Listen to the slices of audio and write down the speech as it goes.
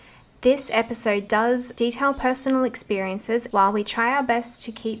This episode does detail personal experiences. While we try our best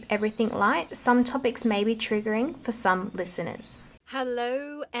to keep everything light, some topics may be triggering for some listeners.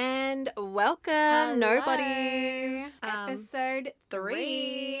 Hello and welcome, Hello. Nobodies. Episode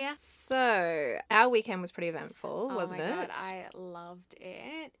 3. So, our weekend was pretty eventful, wasn't it? Oh my god, I loved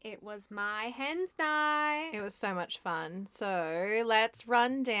it. It was my HENS night. It was so much fun. So, let's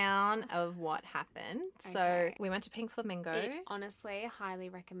run down of what happened. Okay. So, we went to Pink Flamingo. Honestly, highly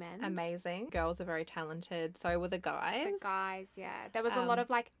recommend. Amazing. Girls are very talented. So were the guys. The guys, yeah. There was a lot of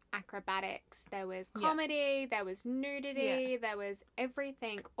like acrobatics. There was comedy. There was nudity. There was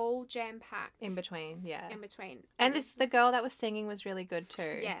everything, all jam-packed. In between, yeah. In between. And the girl that was singing was really good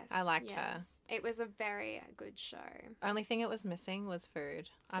too. Yes. I liked her. It was a very good show. Only thing it was missing was food.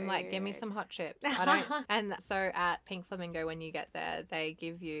 I'm like, give me some hot chips. I don't. And so at Pink Flamingo, when you get there, they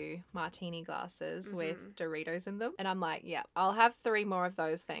give you martini glasses with Doritos in them. And I'm like, yeah, I'll have 3 more of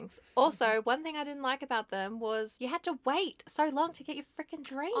those things. Also, one thing I didn't like about them was you had to wait so long to get your freaking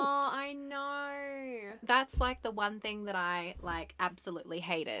drinks. Oh, I know. That's like the one thing that I like absolutely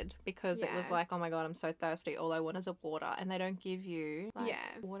hated because it was like, oh my God, I'm so thirsty. All I want is a water. And they don't give you like,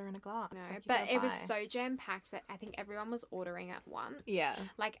 water in a glass. No, like but it was so jam-packed that I think everyone was ordering at once. Yeah.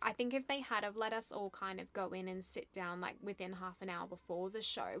 Like, I think if they had have let us all kind of go in and sit down like within half an hour before the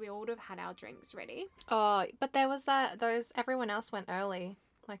show, we all would have had our drinks ready. Oh, but there was everyone else went early,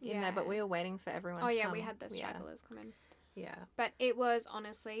 like in there, but we were waiting for everyone to come. Oh yeah, we had the stragglers come in. Yeah. But it was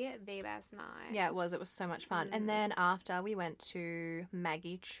honestly the best night. Yeah, it was. It was so much fun. And then after we went to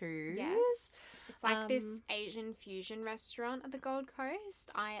Maggie Choo's. Yes. It's like this Asian fusion restaurant at the Gold Coast.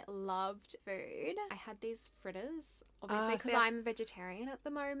 I loved food. I had these fritters, obviously, because I'm a vegetarian at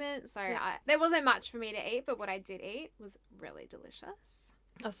the moment. So there wasn't much for me to eat, but what I did eat was really delicious.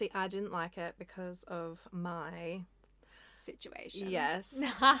 Oh, see, I didn't like it because of my situation. Yes.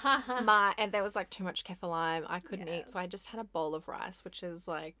 And there was like too much kefir lime. I couldn't eat, so I just had a bowl of rice, which is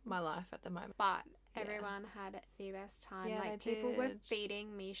like my life at the moment. But everyone had the best time. Yeah, like people were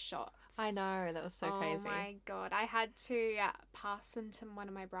feeding me shots. I know, that was so crazy. Oh my God, I had to pass them to one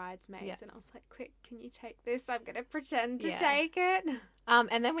of my bridesmaids, and I was like, "Quick, can you take this? I'm gonna pretend to take it."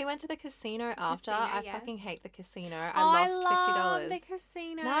 And then we went to the casino after. I fucking hate the casino. I lost love $50. The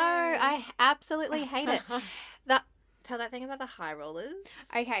casino. No, I absolutely hate it. Tell that thing about the high rollers.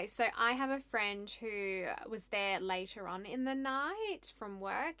 Okay, so I have a friend who was there later on in the night from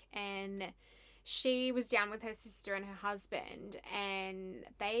work, and she was down with her sister and her husband, and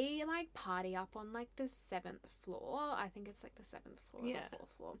they like party up on like the 7th floor. I think it's like the 7th floor or the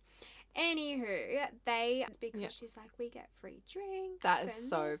 4th floor. Anywho, because she's like, we get free drinks. That is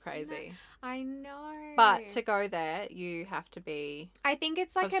so crazy. I know. But to go there, you have to be. I think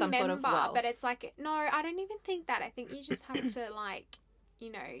it's like a member, sort of wealth. But it's like, no, I don't even think that. I think you just have to like,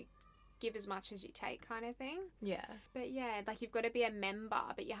 you know, give as much as you take kind of thing. Yeah. But yeah, like you've got to be a member,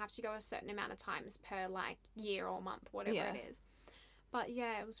 but you have to go a certain amount of times per like year or month, whatever it is. But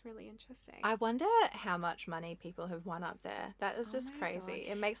yeah, it was really interesting. I wonder how much money people have won up there. That is just crazy.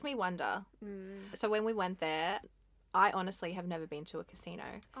 God. It makes me wonder. So when we went there, I honestly have never been to a casino.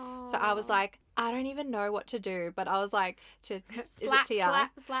 Oh. So I was like, I don't even know what to do. But I was like, slap Tiana.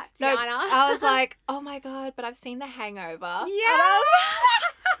 No, I was like, oh my God, but I've seen The Hangover. Yeah.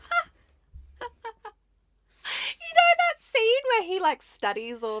 Scene where he like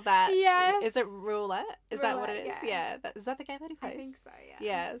studies all that. Yes. Is it roulette? Is that what it is? Yeah. Is that the game that he plays? I think so, yeah.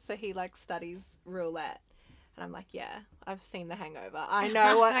 Yeah, so he like studies roulette. And I'm like, yeah, I've seen The Hangover. I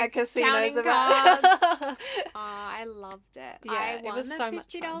know what a casino's about. Oh, I loved it. Yeah, I won it was so much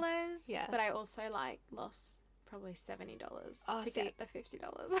 $50, fun. Yeah. But I also like lost probably $70 to get the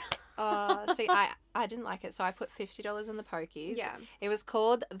 $50. See, I didn't like it, so I put $50 in the pokies. Yeah. It was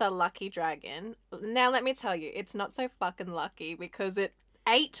called the Lucky Dragon. Now, let me tell you, it's not so fucking lucky because it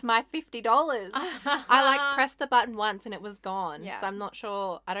ate my $50. I like pressed the button once and it was gone. Yeah. So I'm not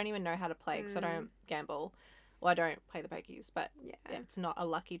sure. I don't even know how to play because I don't gamble. Well, I don't play the pokies, but it's not a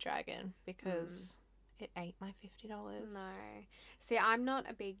Lucky Dragon because it ate my $50. No. See, I'm not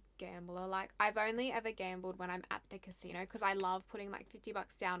a big gambler. Like, I've only ever gambled when I'm at the casino because I love putting like $50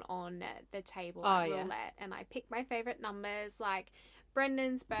 down on the table at roulette, and I pick my favorite numbers like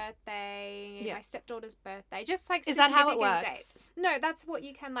Brendan's birthday, my stepdaughter's birthday, just like is that how it works? Dates. No, that's what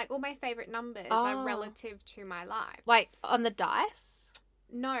you can like. All my favorite numbers are relative to my life. Like on the dice.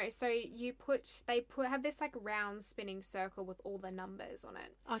 No, so they have this like round spinning circle with all the numbers on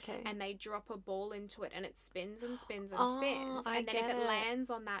it. Okay. And they drop a ball into it and it spins and spins and spins. And then if it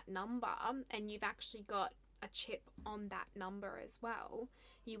lands on that number and you've actually got a chip on that number as well,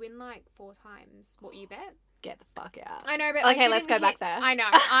 you win like 4 times what you bet. Get the fuck out. I know, but okay, let's go back there. I know.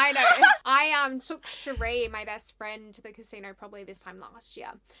 I took Cherie, my best friend, to the casino probably this time last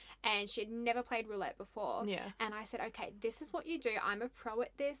year, and she'd never played roulette before. Yeah. And I said, okay, this is what you do. I'm a pro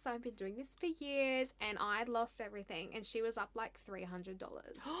at this. I've been doing this for years, and I'd lost everything, and she was up like $300.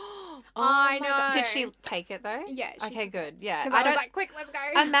 I know. God. Did she take it though? Yeah. Okay, good. Yeah. Because I was like, quick, let's go.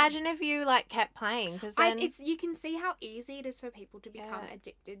 Imagine if you like kept playing, because then you can see how easy it is for people to become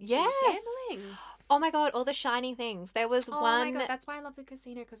addicted to gambling. Oh my God, all the shiny things. There was one. Oh my God, that's why I love the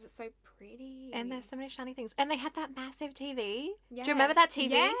casino, because it's so pretty. And there's so many shiny things. And they had that massive TV. Yes. Do you remember that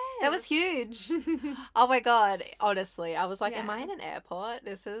TV? Yes. That was huge. Oh my God. Honestly, I was like, am I in an airport?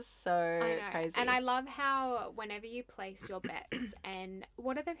 This is so crazy. And I love how whenever you place your bets, and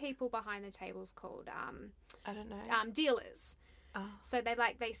what are the people behind the tables called? I don't know. Dealers. Oh. So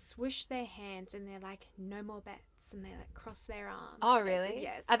they swish their hands and they're like, no more bets, and they like cross their arms. Oh really?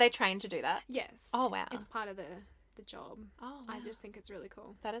 Yes. Are they trained to do that? Yes. Oh wow. It's part of the job. Oh wow. I just think it's really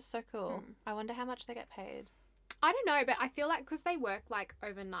cool. That is so cool. I wonder how much they get paid. I don't know, but I feel like because they work like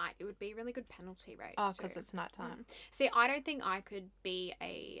overnight, it would be really good penalty rates. Oh, because it's nighttime. See, I don't think I could be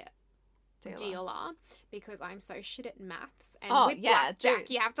a dealer because I'm so shit at maths, and with blackjack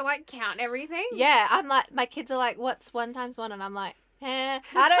you have to like count everything. Yeah, I'm like, my kids are like, what's 1 times 1? And I'm like, I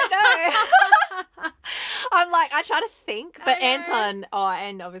don't know. I'm like, I try to think, but Anton,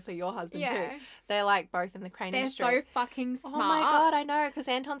 and obviously your husband too, they're like both in the crane industry. They're so fucking smart. Oh my God, I know, because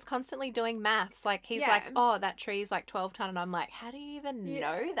Anton's constantly doing maths. Like, he's like, oh, that tree's like 12 ton, and I'm like, how do you even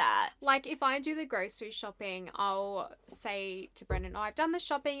know that? Like, if I do the grocery shopping, I'll say to Brendan, I've done the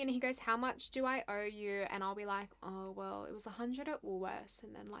shopping, and he goes, how much do I owe you? And I'll be like, oh, well, it was $100 at Woolworths,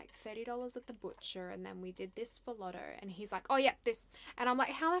 and then like $30 at the butcher, and then we did this for Lotto. And he's like, oh, yeah, this. And I'm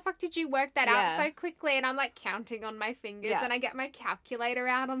like, how the fuck did you work that out so quickly? And I'm like counting on my fingers, and I get my calculator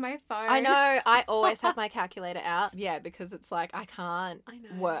out on my phone. I know. I always have my calculator out. Yeah, because it's like I can't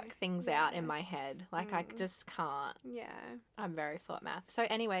work things out in my head. Like I just can't. Yeah. I'm very slow at math. So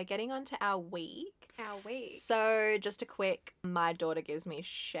anyway, getting on to our week. So just a quick, my daughter gives me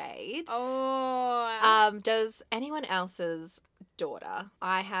shade. Oh. Does anyone else's daughter?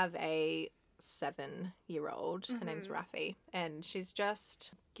 I have a 7-year-old. Her name's Rafi, and she's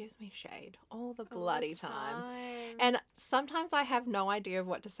just gives me shade all the bloody time. And sometimes I have no idea of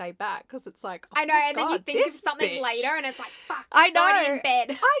what to say back, because it's like, I know, and then you think of something later, and it's like, fuck, I know, already in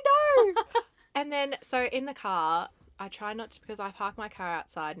bed. I know. And then so in the car, I try not to, because I park my car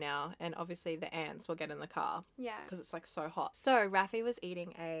outside now, and obviously the ants will get in the car. Yeah. Because it's like so hot. So Rafi was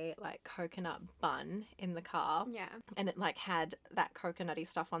eating a like coconut bun in the car. Yeah. And it like had that coconutty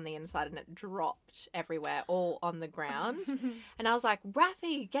stuff on the inside, and it dropped everywhere, all on the ground. And I was like,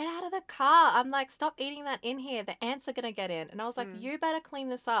 Rafi, get out of the car. I'm like, stop eating that in here. The ants are going to get in. And I was like, you better clean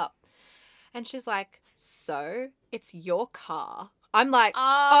this up. And she's like, so it's your car. I'm like,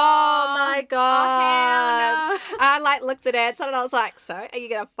 oh my God. No. I like looked at Anton and I was like, so are you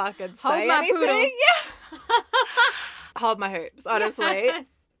going to fucking say anything? Poodle. Yeah. Hold my hoops, honestly. Yes.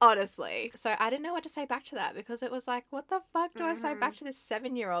 Honestly. So I didn't know what to say back to that, because it was like, what the fuck do I say back to this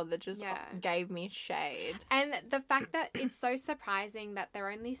 7-year-old that just gave me shade? And the fact that it's so surprising that they're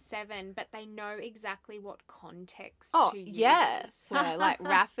only 7, but they know exactly what context to use. Yes. Yeah, like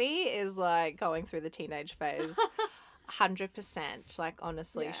Rafi is like going through the teenage phase. 100%. Like,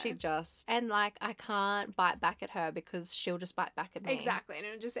 honestly, she just, and like, I can't bite back at her because she'll just bite back at me. Exactly. And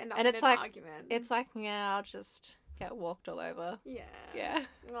it'll just end up in an like, argument. It's like, yeah, I'll just get walked all over. Yeah. Yeah.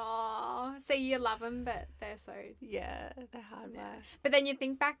 Aw. So you love them, but they're so. Yeah, they're hard work. But then you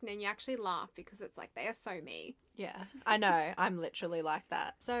think back and then you actually laugh, because it's like, they are so me. Yeah, I know. I'm literally like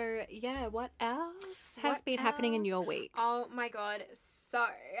that. So, yeah, what else has been happening in your week? Oh, my God. So,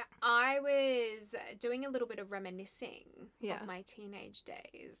 I was doing a little bit of reminiscing of my teenage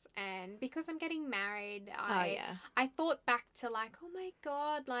days. And because I'm getting married, I thought back to like, oh, my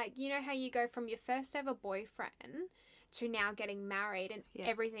God, like, you know how you go from your first ever boyfriend to now getting married and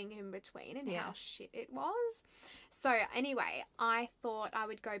everything in between, and how shit it was. So anyway, I thought I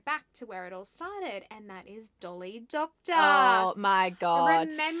would go back to where it all started, and that is Dolly Doctor. Oh my God. I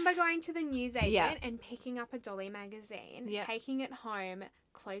remember going to the newsagent and picking up a Dolly magazine, taking it home,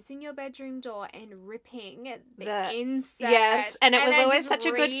 closing your bedroom door and ripping the insert. Yes, and it was always such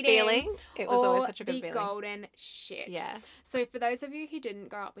a good feeling. It was always such a good feeling. Golden shit. Yeah. So for those of you who didn't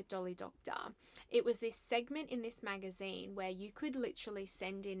grow up with Dolly Doctor, it was this segment in this magazine where you could literally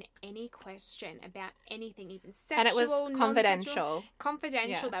send in any question about anything, even sexual, and it was confidential.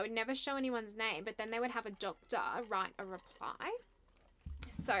 Confidential. They would never show anyone's name, but then they would have a doctor write a reply.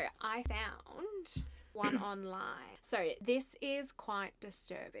 So I found one online. So this is quite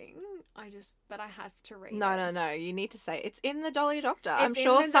disturbing. But I have to read it. No. You need to say it. It's in the Dolly Doctor. It's I'm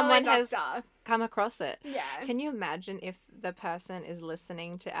sure someone has Doctor. come across it. Yeah. Can you imagine if the person is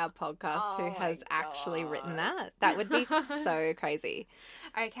listening to our podcast who has actually written that? That would be so crazy.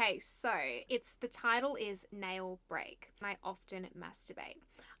 Okay, so the title is Nail Break. I often masturbate.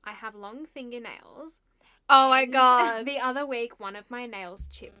 I have long fingernails. Oh my God. The other week, one of my nails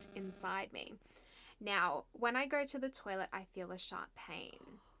chipped inside me. Now, when I go to the toilet, I feel a sharp pain.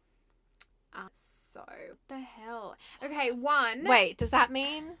 So, the hell? Okay, Wait, does that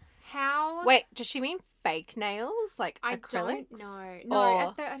mean... How... Wait, does she mean fake nails? Like I acrylics? don't know.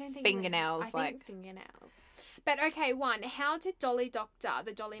 No, I don't think... fingernails, I think fingernails. But okay, how did Dolly Doctor,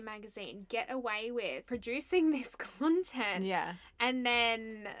 the Dolly magazine, get away with producing this content? Yeah. And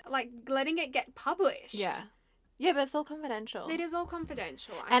then, letting it get published? Yeah. Yeah, but it's all confidential. It is all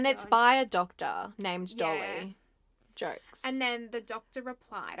confidential. And it's by a doctor named Dolly. Jokes. And then the doctor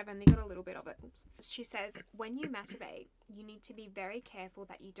replied, I've only got a little bit of it. Oops. She says, when you masturbate, you need to be very careful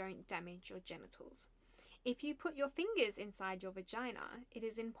that you don't damage your genitals. If you put your fingers inside your vagina, it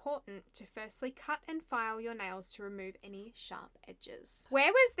is important to firstly cut and file your nails to remove any sharp edges.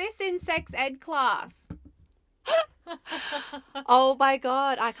 Where was this in sex ed class? Oh my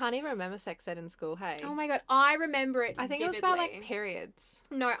God, I can't even remember sex ed in school, hey? Oh my God, I remember it I think vividly. it was about periods.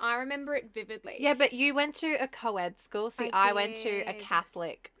 No, I remember it vividly. Yeah, but you went to a co-ed school. See, I went to a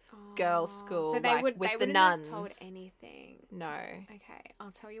Catholic girls' school, so they with the the nuns. Have told anything. No. Okay,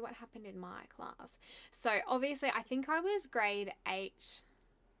 I'll tell you what happened in my class. So obviously, I think I was grade 8.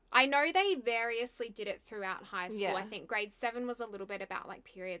 I know they variously did it throughout high school. Yeah. I think grade 7 was a little bit about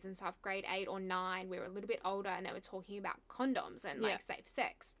periods and stuff. Grade 8 or 9, we were a little bit older and they were talking about condoms and safe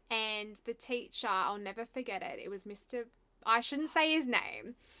sex. And the teacher, I'll never forget it. It was Mr. I shouldn't say his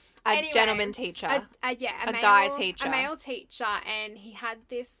name. A gentleman teacher. A guy teacher. A male teacher, and he had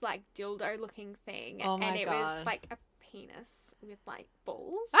this dildo looking thing. Oh my and it God. was a penis with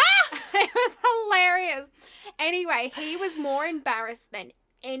balls. It was hilarious. Anyway, he was more embarrassed than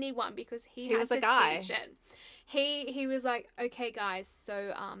anyone because he was had a to guy. teach it. He was like, okay guys,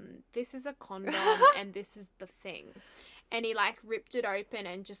 so this is a condom and this is the thing. And he ripped it open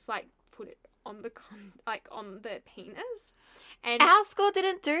and just put it on the on the penis. And our school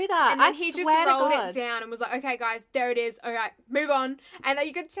didn't do that. And then he just rolled it down and was like, okay guys, there it is. All right, move on. And then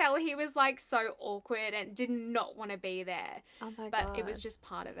you could tell he was so awkward and did not want to be there. Oh my God. But it was just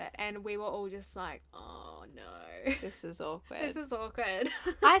part of it. And we were all just like, oh no. This is awkward. This is awkward.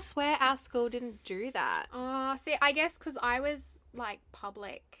 I swear our school didn't do that. Oh, see, I guess because I was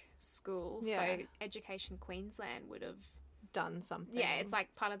public school, Yeah. so Education Queensland would have done something. Yeah, it's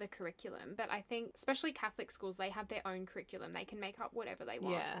part of the curriculum. But I think, especially Catholic schools, they have their own curriculum. They can make up whatever they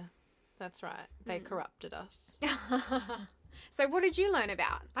want. Yeah, that's right. They corrupted us. So what did you learn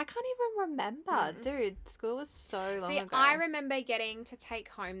about? I can't even remember. Dude, school was so long ago. I remember getting to take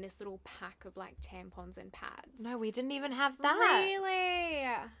home this little pack of tampons and pads. No, we didn't even have that. Really?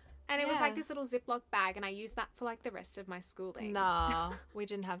 And it was this little Ziploc bag, and I used that for the rest of my schooling. Nah, we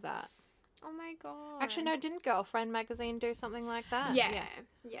didn't have that. Oh my God. Actually, no, didn't Girlfriend magazine do something like that? Yeah.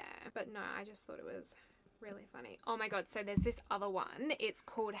 But no, I just thought it was really funny. Oh my God, so there's this other one. It's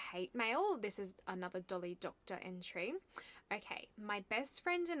called Hate Mail. This is another Dolly Doctor entry. Okay, my best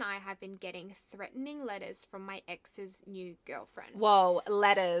friend and I have been getting threatening letters from my ex's new girlfriend. Whoa,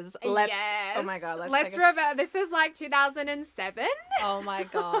 letters. Yes. Oh my God. Let's revert. This is 2007. Oh my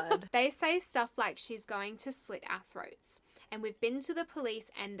God. They say stuff like she's going to slit our throats. And we've been to the police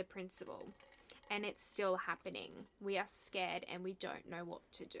and the principal. And it's still happening. We are scared and we don't know what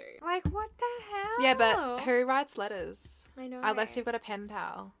to do. What the hell? Yeah, but who writes letters? I know. Unless you've got a pen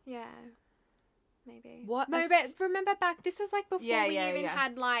pal. Yeah. Maybe. What? No, but remember back, this is before we even yeah.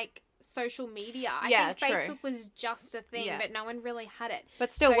 had social media. I think true. Facebook was just a thing, but no one really had it.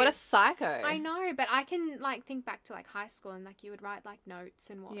 But still, what a psycho. I know, but I can think back to high school and you would wite notes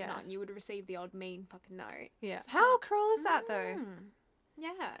and whatnot, and you would receive the odd mean fucking note. Yeah. How cruel is that though?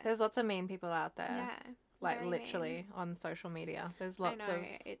 Yeah. There's lots of mean people out there. Yeah. Literally on social media. There's lots I know,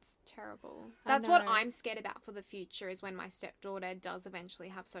 it's terrible. That's what I'm scared about for the future is when my stepdaughter does eventually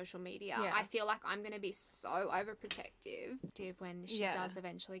have social media. Yeah. I feel like I'm going to be so overprotective when she does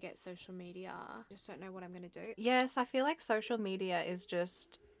eventually get social media. I just don't know what I'm going to do. Yes, I feel like social media is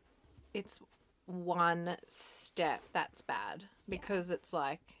it's one step that's bad because it's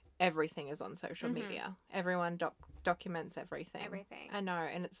everything is on social media. Everyone documents everything. Everything. I know,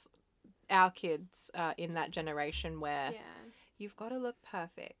 and it's our kids in that generation where you've got to look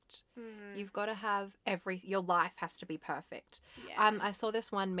perfect. Mm. You've got to have your life has to be perfect. Yeah. I saw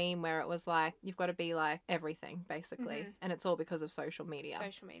this one meme where it was like, you've got to be like everything, basically. And it's all because of social media.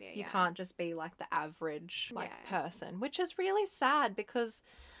 Social media, You can't just be like the average person, which is really sad because,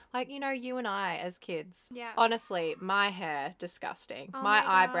 like, you know, you and I as kids, honestly, my hair, disgusting. My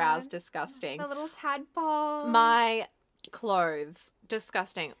eyebrows, disgusting. The little tadpoles. My clothes,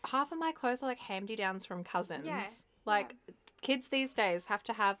 disgusting. Half of my clothes are like hand-me-downs from cousins. Yeah. Like, kids these days have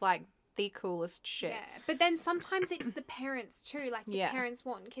to have, like, the coolest shit. Yeah, but then sometimes it's the parents too. Like, the parents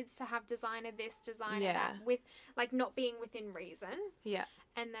want kids to have designer this, designer that, with, like, not being within reason. Yeah.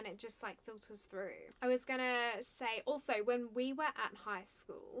 And then it just, like, filters through. I was going to say, also, when we were at high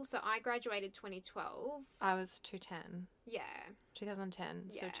school, so I graduated 2012. I was 2010. Yeah.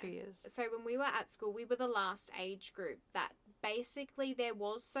 2010, so 2 years. So when we were at school, we were the last age group that basically there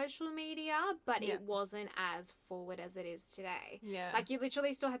was social media, but it wasn't as forward as it is today. Yeah. Like, you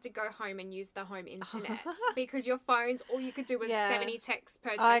literally still had to go home and use the home internet because your phones, all you could do was 70 texts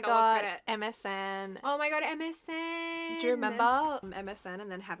per $10 credit. MSN. Oh my God, MSN. Do you remember MSN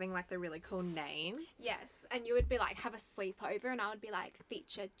and then having, like, the really cool name? Yes. And you would be like, have a sleepover, and I would be like,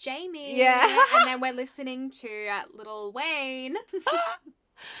 feature Jamie. Yeah. And then we're listening to Lil Wayne.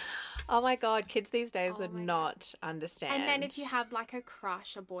 Oh my God, kids these days would not understand. And then if you have like a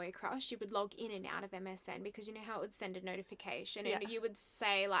crush, a boy crush, you would log in and out of MSN because you know how it would send a notification and you would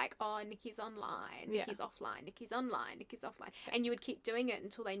say like, oh, Nikki's online, Nikki's offline, Nikki's online, Nikki's offline. And you would keep doing it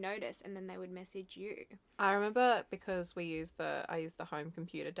until they notice and then they would message you. I remember because I used the home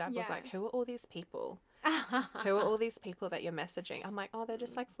computer, Dad was like, who are all these people? Who are all these people that you're messaging? I'm like, oh, they're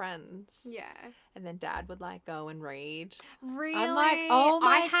just like friends. Yeah. And then Dad would like go and read. Really? I'm like, oh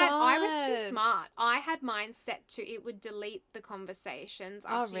my God. I was too smart. I had mine set to it would delete the conversations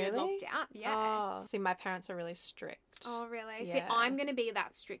after you logged out. Yeah. Oh. See, my parents are really strict. Oh, really? Yeah. See, I'm going to be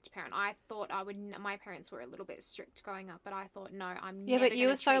that strict parent. I thought my parents were a little bit strict growing up, but I thought, no, I'm never going to treat my kids. Yeah, but you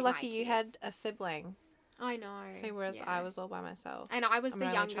were so lucky you had a sibling. I know. See, whereas I was all by myself. And I was the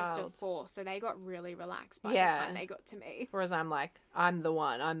youngest of 4, so they got really relaxed by the time they got to me. Whereas I'm like, I'm the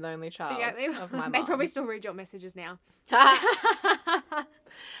one. I'm the only child of my mom. They probably still read your messages now.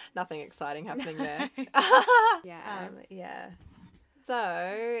 Nothing exciting happening there. Yeah.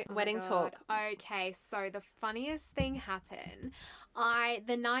 So, wedding talk. Okay, so the funniest thing happened.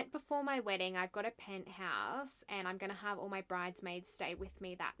 The night before my wedding, I've got a penthouse and I'm going to have all my bridesmaids stay with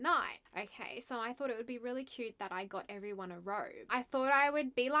me that night. Okay, so I thought it would be really cute that I got everyone a robe. I thought I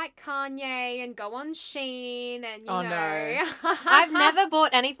would be like Kanye and go on Shein and, you know. No. I've never bought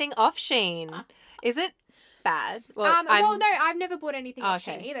anything off Shein. Is it bad? Well, no, I've never bought anything off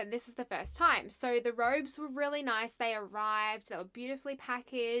Shein either. This is the first time. So the robes were really nice. They arrived. They were beautifully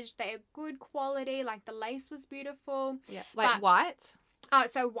packaged. They are good quality. Like, the lace was beautiful. Yeah. Like white?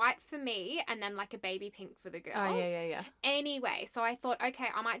 So white for me and then like a baby pink for the girls. Oh, yeah. Anyway, so I thought, okay,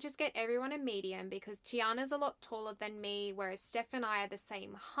 I might just get everyone a medium because Tiana's a lot taller than me, whereas Steph and I are the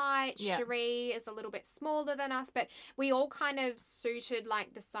same height. Yeah. Cherie is a little bit smaller than us, but we all kind of suited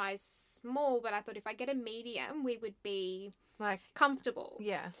like the size small, but I thought if I get a medium, we would be like comfortable.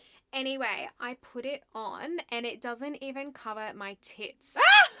 Yeah. Anyway, I put it on and it doesn't even cover my tits.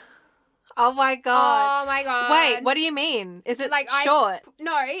 Oh my God. Oh my God. Wait, what do you mean? Is it like short?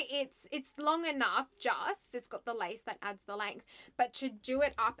 No, it's long enough just. It's got the lace that adds the length. But to do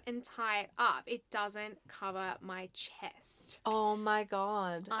it up and tie it up, it doesn't cover my chest. Oh my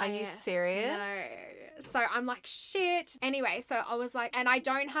God. Are you serious? No. So I'm like, shit. Anyway, so I was like, and I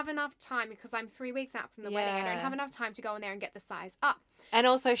don't have enough time because I'm 3 weeks out from the wedding. I don't have enough time to go in there and get the size up. And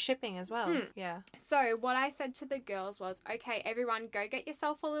also shipping as well. Yeah. So what I said to the girls was, okay, everyone go get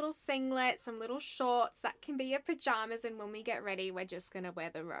yourself a little singlet, some little shorts. That can be your pajamas. And when we get ready, we're just going to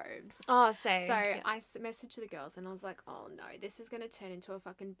wear the robes. Oh, same. So I messaged the girls and I was like, oh no, this is going to turn into a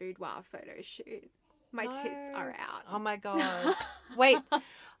fucking boudoir photo shoot. My tits are out. Oh my God. Wait.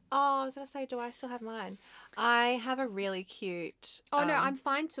 Oh, I was going to say, do I still have mine? I have a really cute... Oh, no, I'm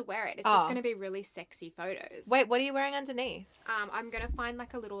fine to wear it. It's just going to be really sexy photos. Wait, what are you wearing underneath? I'm going to find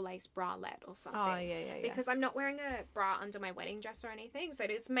like a little lace bralette or something. Oh, yeah. Because I'm not wearing a bra under my wedding dress or anything. So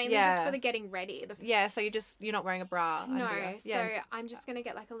it's mainly just for the getting ready. So you're not wearing a bra under so I'm just going to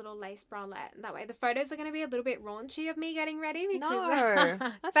get like a little lace bralette. That way the photos are going to be a little bit raunchy of me getting ready. Because,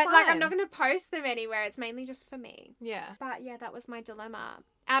 that's but fine. like I'm not going to post them anywhere. It's mainly just for me. Yeah. But yeah, that was my dilemma.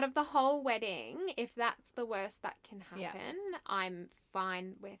 Out of the whole wedding, if that's the worst that can happen, I'm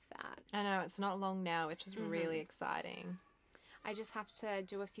fine with that. I know, it's not long now, which is really exciting. I just have to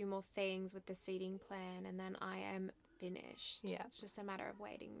do a few more things with the seating plan and then I am finished. Yeah. It's just a matter of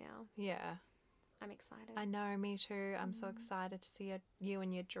waiting now. Yeah. I'm excited. I know, me too. I'm so excited to see you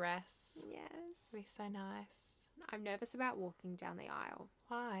in your dress. Yes. It'll be so nice. I'm nervous about walking down the aisle.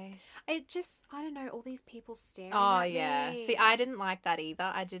 Why? It just, I don't know, all these people staring at me. See, I didn't like that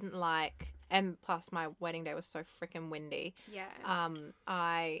either. I didn't like, and plus my wedding day was so freaking windy. Yeah.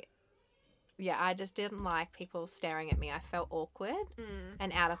 I just didn't like people staring at me. I felt awkward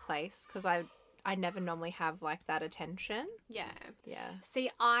and out of place because I never normally have like that attention. Yeah. Yeah.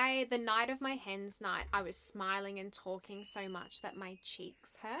 See, the night of my HENS night, I was smiling and talking so much that my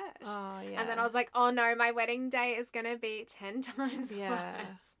cheeks hurt. Oh, yeah. And then I was like, oh no, my wedding day is going to be 10 times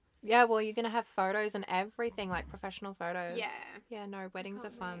worse. Yeah, well, you're going to have photos and everything, like professional photos. Yeah. Yeah, no, weddings are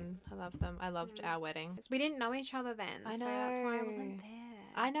fun. I love them. I loved our wedding. We didn't know each other then. I know. So that's why I wasn't there.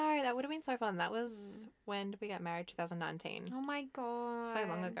 I know. That would have been so fun. That was, when did we get married? 2019. Oh my God. So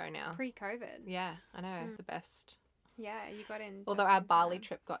long ago now. Pre-COVID. Yeah, I know. The best. Yeah, you got in. Although our Bali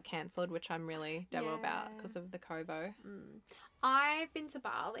trip got cancelled, which I'm really devil about because of the COVID. I've been to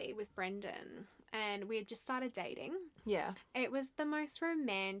Bali with Brendan and we had just started dating. Yeah. It was the most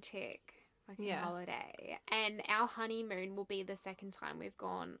romantic holiday. And our honeymoon will be the second time we've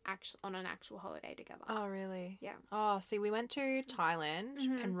gone on an actual holiday together. Oh, really? Yeah. Oh, see, we went to Thailand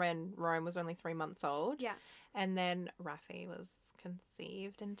and Rome was only 3 months old. Yeah. And then Rafi was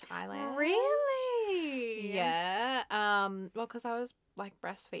conceived in Thailand. Really? Yeah. Well, because I was like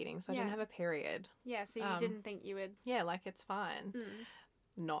breastfeeding, so I didn't have a period. Yeah, so you didn't think you would. Yeah, like it's fine.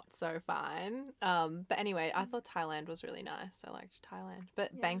 Not so fine. But anyway, I thought Thailand was really nice. I liked Thailand.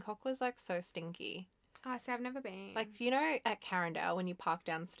 But Bangkok was like so stinky. Oh, see, I've never been. Like, you know, at Carindale when you park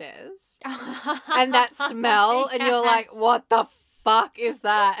downstairs and that smell and you're like, what the fuck is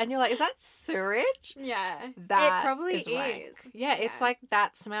that? And you're like, is that sewage? Yeah. That it probably is. Rank. Yeah, it's like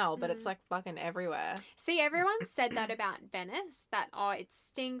that smell, but it's like fucking everywhere. See, everyone said that about Venice, that, it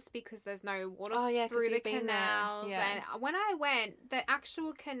stinks because there's no water through the canals. Yeah. And when I went, the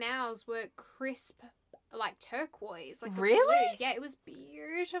actual canals were crisp, like turquoise. Like really? blue. Yeah, it was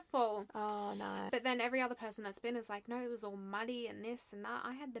beautiful. Oh, nice. But then every other person that's been is like, no, it was all muddy and this and that.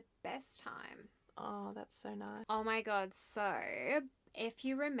 I had the best time. Oh, that's so nice. Oh my God. So, if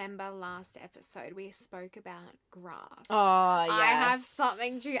you remember last episode, we spoke about grass. Oh, yes. I have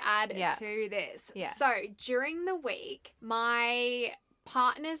something to add to this. Yeah. So, during the week, my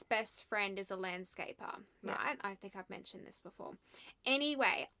partner's best friend is a landscaper, right? I think I've mentioned this before.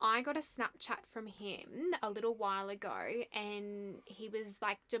 Anyway, I got a Snapchat from him a little while ago, and he was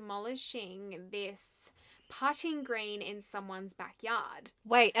like demolishing this putting green in someone's backyard.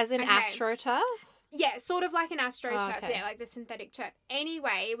 Wait, as in AstroTurf? Yeah, sort of like an AstroTurf. Oh, okay. Yeah, like the synthetic turf.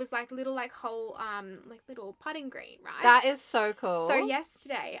 Anyway, it was like little little putting green, right? That is so cool. So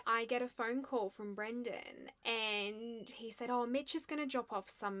yesterday, I get a phone call from Brendan and he said, oh, Mitch is going to drop off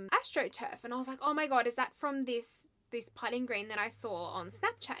some AstroTurf. And I was like, oh my God, is that from this putting green that I saw on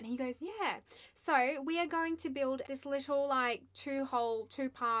Snapchat? And he goes, yeah. So we are going to build this little like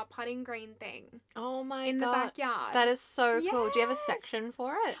 2-par putting green thing. Oh my God. In the backyard. That is so cool. Do you have a section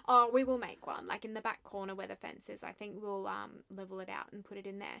for it? Oh, we will make one. Like in the back corner where the fence is. I think we'll level it out and put it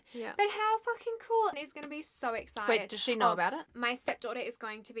in there. Yeah. But how fucking cool. And he's going to be so excited. Wait, does she know about it? My stepdaughter is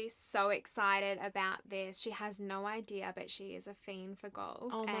going to be so excited about this. She has no idea, but she is a fiend for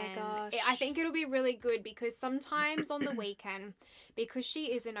golf. Oh my gosh. I think it'll be really good because sometimes on the weekend, because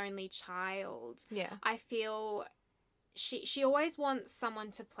she is an only child, I feel she always wants someone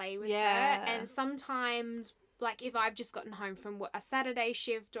to play with her, and sometimes like if I've just gotten home from a Saturday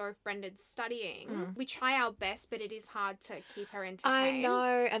shift or if Brendan's studying, we try our best, but it is hard to keep her entertained. I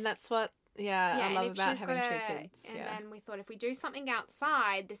know, and that's what I love about having 2 kids. And then we thought if we do something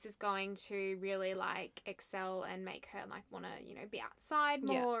outside, this is going to really like excel and make her like want to, be outside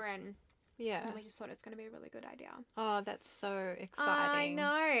more and we just thought it's going to be a really good idea. Oh, that's so exciting.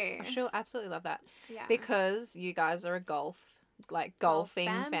 I know. She'll absolutely love that. Yeah. Because you guys are a golfing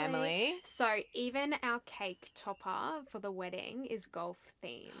family. So even our cake topper for the wedding is golf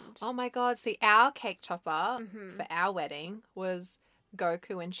themed. Oh my God. See, our cake topper for our wedding was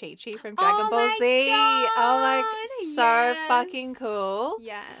Goku and Chi-Chi from Dragon Ball Z. God. Oh my God. So fucking cool.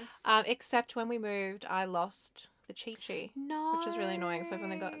 Yes. Except when we moved, I lost the Chi-Chi. No. Which is really annoying. So I've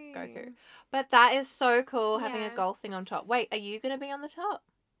only got Goku. But that is so cool having a golf thing on top. Wait, are you going to be on the top?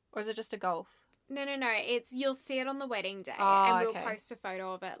 Or is it just a golf? No. You'll see it on the wedding day. And we'll post a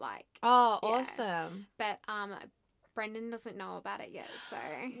photo of it like. Oh, awesome. But Brendan doesn't know about it yet, so.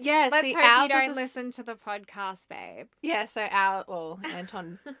 Yeah, let's hope you don't listen to the podcast, babe. Yeah, so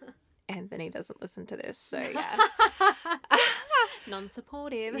Anthony doesn't listen to this, so yeah.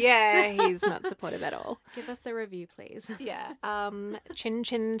 Non-supportive. Yeah, he's not supportive at all. Give us a review, please. Yeah. Chin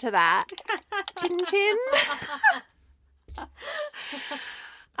chin to that. Chin chin.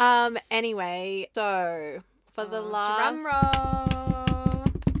 Anyway, so for the last drum roll.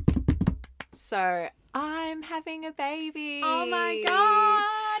 So I'm having a baby. Oh my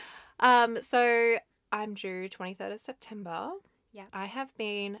god. So I'm due 23rd of September. Yeah. I have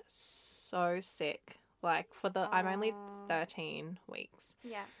been so sick. Like I'm only 13 weeks.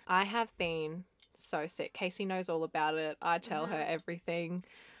 Yeah. I have been so sick. Casey knows all about it. I tell her everything.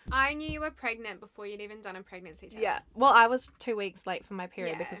 I knew you were pregnant before you'd even done a pregnancy test. Yeah. Well, I was 2 weeks late for my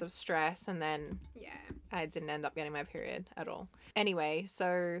period because of stress, and then I didn't end up getting my period at all. Anyway,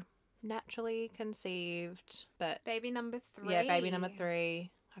 so naturally conceived, but baby number 3. Yeah, baby number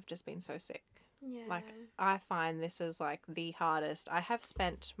 3. I've just been so sick. Yeah. Like, I find this is like the hardest. I have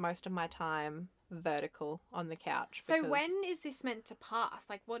spent most of my time vertical on the couch. So when is this meant to pass?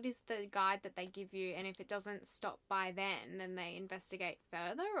 Like, what is the guide that they give you? And if it doesn't stop by then they investigate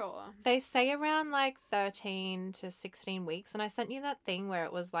further, or? They say around like 13 to 16 weeks. And I sent you that thing where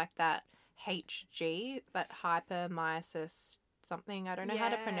it was like that HG, that hypermeiosis something. I don't know how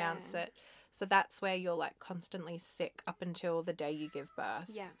to pronounce it. So that's where you're like constantly sick up until the day you give birth.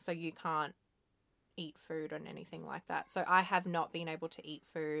 Yeah. So you can't eat food or anything like that. So I have not been able to eat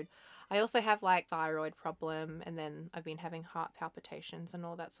food. I also have like thyroid problem, and then I've been having heart palpitations and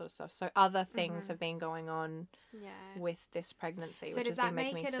all that sort of stuff. So other things have been going on with this pregnancy. So which does has that been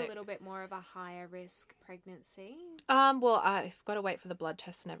making make me it sick. a little bit more of a higher risk pregnancy? Well, I've got to wait for the blood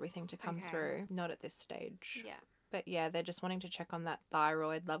tests and everything to come through. Not at this stage. Yeah. But yeah, they're just wanting to check on that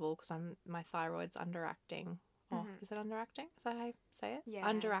thyroid level because my thyroid's underacting. Oh, is it underacting? Is that how you say it? Yeah.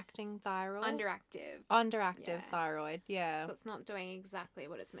 Underacting thyroid? Underactive Thyroid, yeah. So it's not doing exactly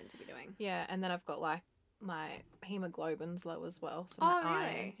what it's meant to be doing. Yeah, and then I've got like my hemoglobin's low as well. So oh, my really?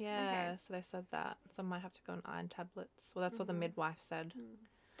 iron. Yeah, okay. So they said that. So I might have to go on iron tablets. Well, that's what the midwife said.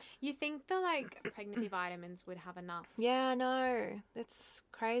 You think the like pregnancy vitamins would have enough? Yeah, I know. It's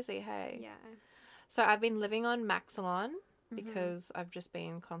crazy, hey? Yeah. So I've been living on Maxilon because I've just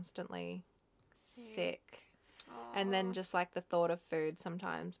been constantly sick. And then just like the thought of food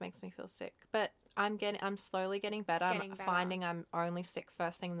sometimes makes me feel sick. But I'm slowly getting better. I'm finding I'm only sick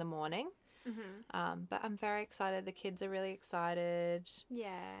first thing in the morning. But I'm very excited. The kids are really excited.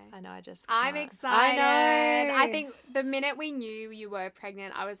 Yeah. I know, I'm excited. I know. I think the minute we knew you were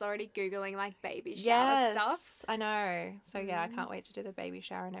pregnant, I was already Googling like baby shower stuff. I know. So yeah, I can't wait to do the baby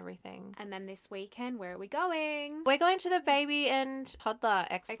shower and everything. And then this weekend, where are we going? We're going to the Baby and Toddler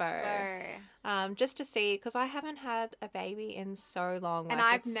Expo. Just to see, because I haven't had a baby in so long. And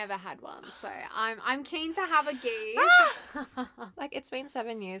I've never had one, so I'm keen to have a geese. Like, it's been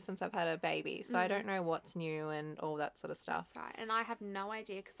 7 years since I've had a baby, so I don't know what's new and all that sort of stuff. That's right. And I have no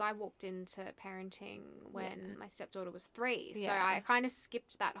idea because I walked into parenting when my stepdaughter was 3, so I kind of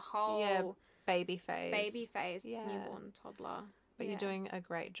skipped that whole baby phase, newborn toddler. But you're doing a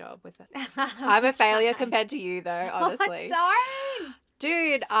great job with it. I'm a failure compared to you, though, honestly. Don't!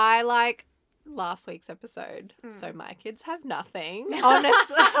 Dude, I like last week's episode, so my kids have nothing,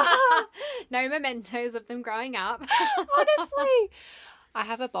 honestly. No mementos of them growing up. Honestly. I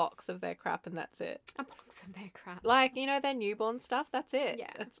have a box of their crap and that's it. A box of their crap. Like, you know, their newborn stuff, that's it.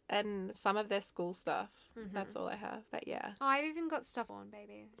 Yeah. And some of their school stuff. That's all I have. But yeah. Oh, I've even got stuff on,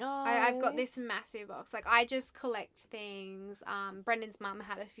 baby. Oh, I've got this massive box. Like, I just collect things. Brendan's mum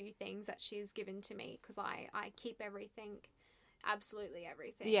had a few things that she's given to me because I keep everything. Absolutely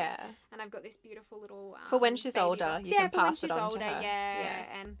everything. Yeah. And I've got this beautiful little for when she's older, box. you can pass it on to her. Yeah.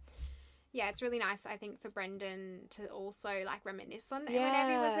 And yeah, it's really nice, I think, for Brendan to also, like, reminisce on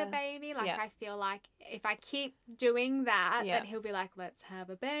whenever he was a baby. Like, I feel like if I keep doing that, then he'll be like, let's have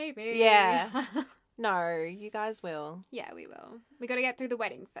a baby. Yeah. No, you guys will. Yeah, we will. We got to get through the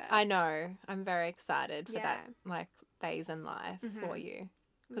wedding first. I know. I'm very excited for that, like, phase in life for you.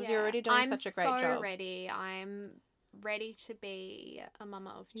 Because you're already doing such a great job. I'm so ready. I'm ready to be a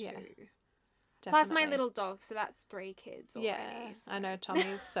mama of 2. Definitely. Plus my little dog, so that's 3 kids already. Yeah, so. I know.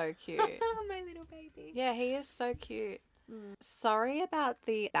 Tommy's so cute. My little baby. Yeah, he is so cute. Sorry about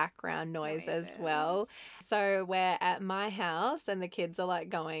the background noise as well. So we're at my house and the kids are like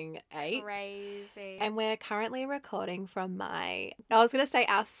going ape. Crazy. And we're currently recording from I was going to say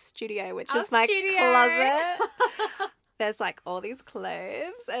our studio, which is my studio. closet. There's like all these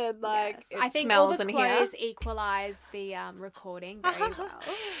clothes and like it I think smells all the in clothes here. equalize the recording very well.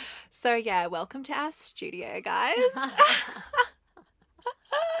 So yeah, welcome to our studio, guys.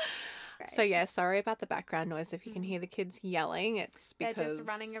 So yeah, sorry about the background noise. If you can hear the kids yelling, it's because they're just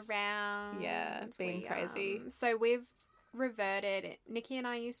running around. Yeah, being crazy. So we've reverted. Nikki and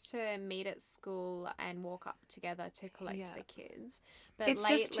I used to meet at school and walk up together to collect the kids. But it's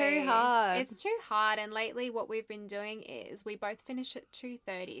lately, just too hard. It's too hard. And lately what we've been doing is we both finish at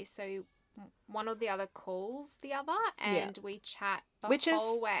 2:30. So one or the other calls the other and we chat the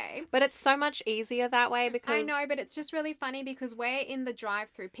whole way. But it's so much easier that way because... I know, but it's just really funny because we're in the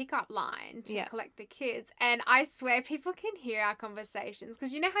drive-through pickup line to collect the kids, and I swear people can hear our conversations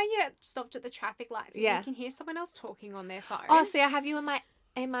because you know how you get stopped at the traffic lights and you can hear someone else talking on their phone? Oh, see, I have you in my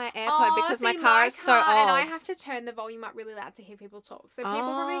AirPod because my car is so old. And I have to turn the volume up really loud to hear people talk. So people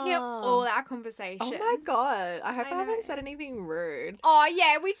probably hear all our conversations. Oh my God. I hope I haven't said anything rude. Oh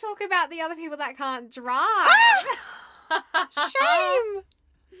yeah, we talk about the other people that can't drive. Shame.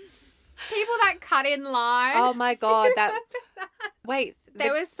 People that cut in line. Oh my God. Wait.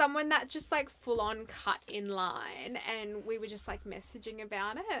 There was someone that just like full on cut in line and we were just like messaging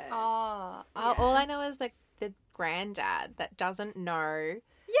about it. All I know is like the granddad that doesn't know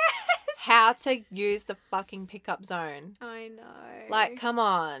Yes. how to use the fucking pickup zone. I know. Like, come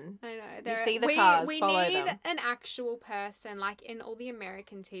on. I know. You see the cars, follow them. We need an actual person, like in all the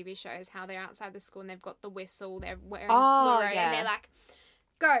American TV shows, how they're outside the school and they've got the whistle, they're wearing fluoro, and they're like,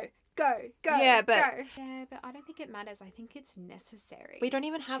 go. Yeah, but I don't think it matters. I think it's necessary. We don't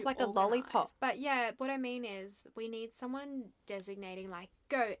even have like a lollipop. But yeah, what I mean is we need someone designating like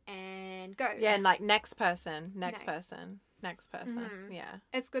go and go. Yeah, and like next person. Mm-hmm. Yeah.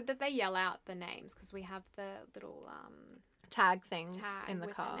 It's good that they yell out the names because we have the little tag things in the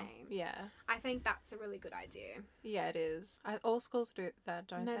car. The names. Yeah. I think that's a really good idea. Yeah, it is. All schools do that,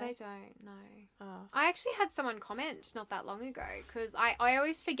 don't they? No, they don't. No. Oh. I actually had someone comment not that long ago because I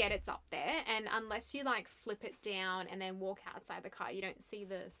always forget it's up there, and unless you like flip it down and then walk outside the car, you don't see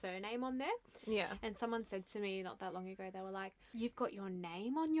the surname on there. Yeah. And someone said to me not that long ago, they were like, "You've got your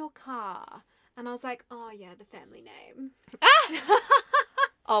name on your car." And I was like, "Oh yeah, the family name."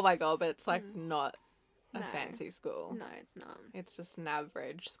 Oh my God, but it's like not a fancy school. No, it's not. It's just an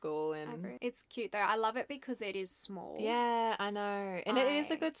average school. It's cute though. I love it because it is small. Yeah, I know. And it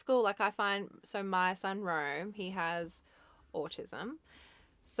is a good school. Like I find, so my son Rome, he has autism.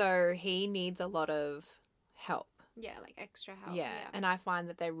 So he needs a lot of help. Yeah, like extra help. Yeah, and I find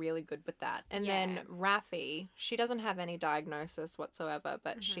that they're really good with that. And then Rafi, she doesn't have any diagnosis whatsoever,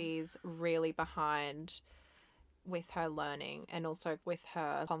 but she's really behind with her learning and also with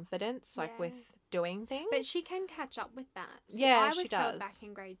her confidence, like with doing things. But she can catch up with that. So yeah, she does. held back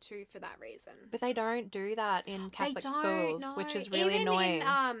in grade 2 for that reason. But they don't do that in Catholic schools, which is really annoying.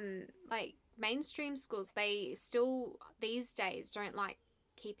 In like mainstream schools, they still these days don't like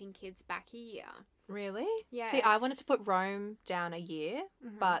keeping kids back a year. Really? Yeah. See, I wanted to put Rome down a year,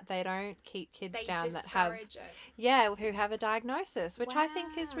 but they don't keep kids down that have who have a diagnosis, which I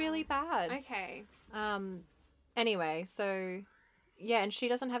think is really bad. Okay. Anyway, so yeah, and she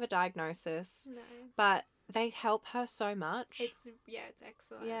doesn't have a diagnosis. No. But they help her so much. It's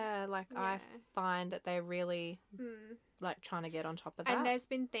excellent. Yeah, like I find that they're really like trying to get on top of that. And there's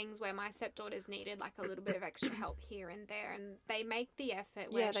been things where my stepdaughter's needed like a little bit of extra help here and there, and they make the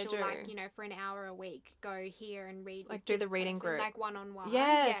effort where she'll like, you know, for an hour a week go here and read, like do the reading group, like one-on-one.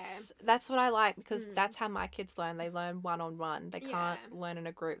 Yes, that's what I like because that's how my kids learn. They learn one-on-one. They can't learn in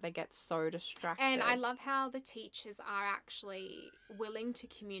a group. They get so distracted. And I love how the teachers are actually willing to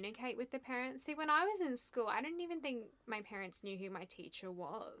communicate with the parents. See, when I was in school, I didn't even think my parents knew who my teacher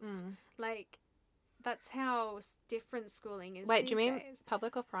was. Like, that's how different schooling is. Wait, do you mean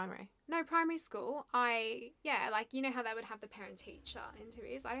public or primary? No, primary school. Like, you know how they would have the parent-teacher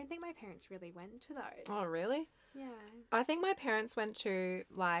interviews? I don't think my parents really went to those. Oh, really? Yeah. I think my parents went to,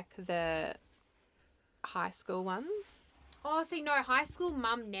 like, the high school ones. Oh, see, no, high school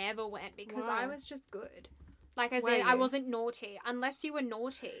mum never went because I was just good. Like, as in, I wasn't naughty. Unless you were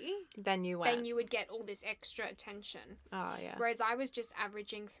naughty, then you went. Then you would get all this extra attention. Oh, yeah. Whereas I was just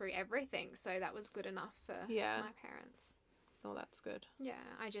averaging through everything, so that was good enough for my parents. Oh, that's good. Yeah,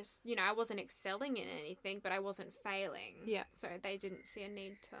 I just, you know, I wasn't excelling in anything, but I wasn't failing. Yeah. So they didn't see a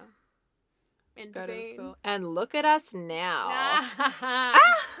need to intervene. Go to school. And look at us now.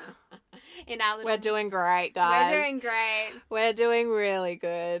 In our little... We're doing great, guys. We're doing great. We're doing really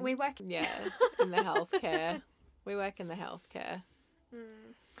good. We work... Yeah, in the healthcare. We work in the healthcare.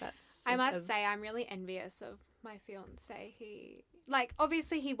 I must say, I'm really envious of my fiance. He, like,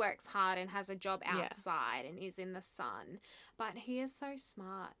 obviously he works hard and has a job outside and is in the sun, but he is so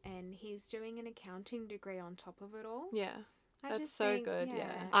smart and he's doing an accounting degree on top of it all. Yeah, that's so think, good.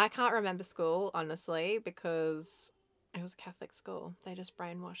 Yeah, I can't remember school, honestly, because it was a Catholic school. They just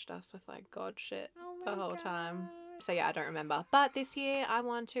brainwashed us with like God shit the whole time. So, yeah, I don't remember. But this year, I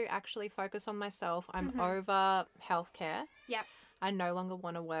want to actually focus on myself. I'm over healthcare. Yep. I no longer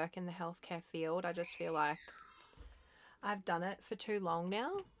want to work in the healthcare field. I just feel like I've done it for too long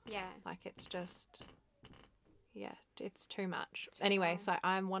now. Yeah. Like, it's just, yeah, it's too much. Anyway, so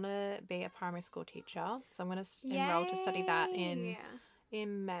I want to be a primary school teacher. So I'm going to enroll to study that in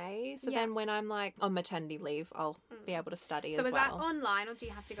May. So then when I'm like on maternity leave, I'll be able to study as well. So is that online, or do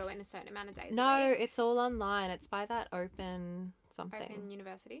you have to go in a certain amount of days? No, it's all online. It's by that Open something. Open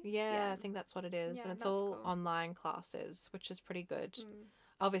University? Yeah, I think that's what it is. Yeah, and it's that's all cool. online classes, which is pretty good.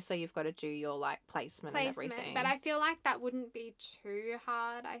 Obviously, you've got to do your like placement and everything. But I feel like that wouldn't be too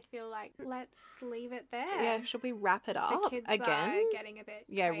hard. I feel like let's leave it there. Yeah, should we wrap it up the kids again? Are getting a bit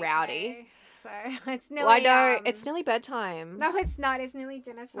rowdy. So it's nearly. Well, I know it's nearly bedtime. No, it's not. It's nearly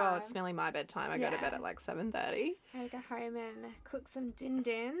dinner time. Well, it's nearly my bedtime. I go to bed at like 7:30. I gotta go home and cook some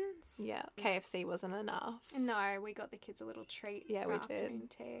din-dins. Yeah, KFC wasn't enough. No, we got the kids a little treat. Yeah, for we afternoon did.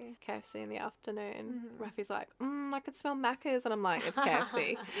 Tea. KFC in the afternoon. Rafi's like, I could smell Macca's, and I'm like, it's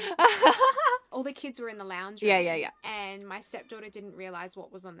KFC. All the kids were in the lounge room. Yeah. And my stepdaughter didn't realise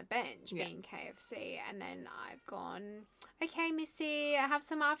what was on the bench, being KFC. And then I've gone, okay, Missy, I have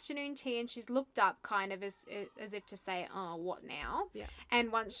some afternoon tea. And she's looked up kind of as if to say, oh, what now? Yeah.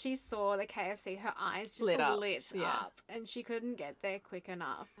 And once she saw the KFC, her eyes just lit up. And she couldn't get there quick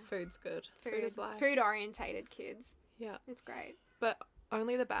enough. Food's good. Food is life. Food-orientated kids. Yeah. It's great. But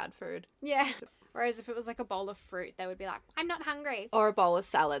only the bad food. Yeah. Whereas if it was like a bowl of fruit, they would be like, I'm not hungry. Or a bowl of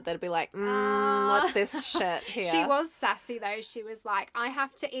salad, they'd be like, what's this shit here? She was sassy though. She was like, I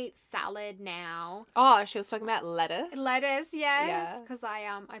have to eat salad now. Oh, she was talking about lettuce? Lettuce, yes. Because I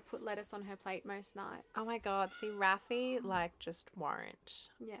put lettuce on her plate most nights. Oh my God. See, Rafi, just won't.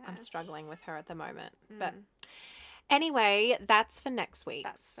 Yeah. I'm struggling with her at the moment. But anyway, that's for next week.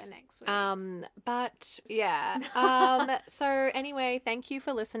 But yeah. So anyway, thank you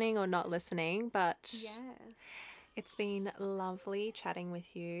for listening or not listening. But yes, it's been lovely chatting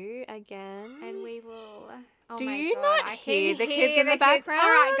with you again. And we will. Oh Do my you God, not hear the kids in the background? All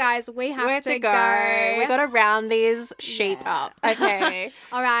right, guys, we have to go. We got to round these sheep up. Okay.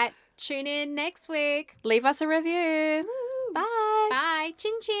 All right. Tune in next week. Leave us a review. Woo. Bye. Bye.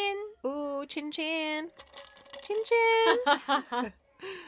 Chin chin. Ooh, chin chin. Chin chin.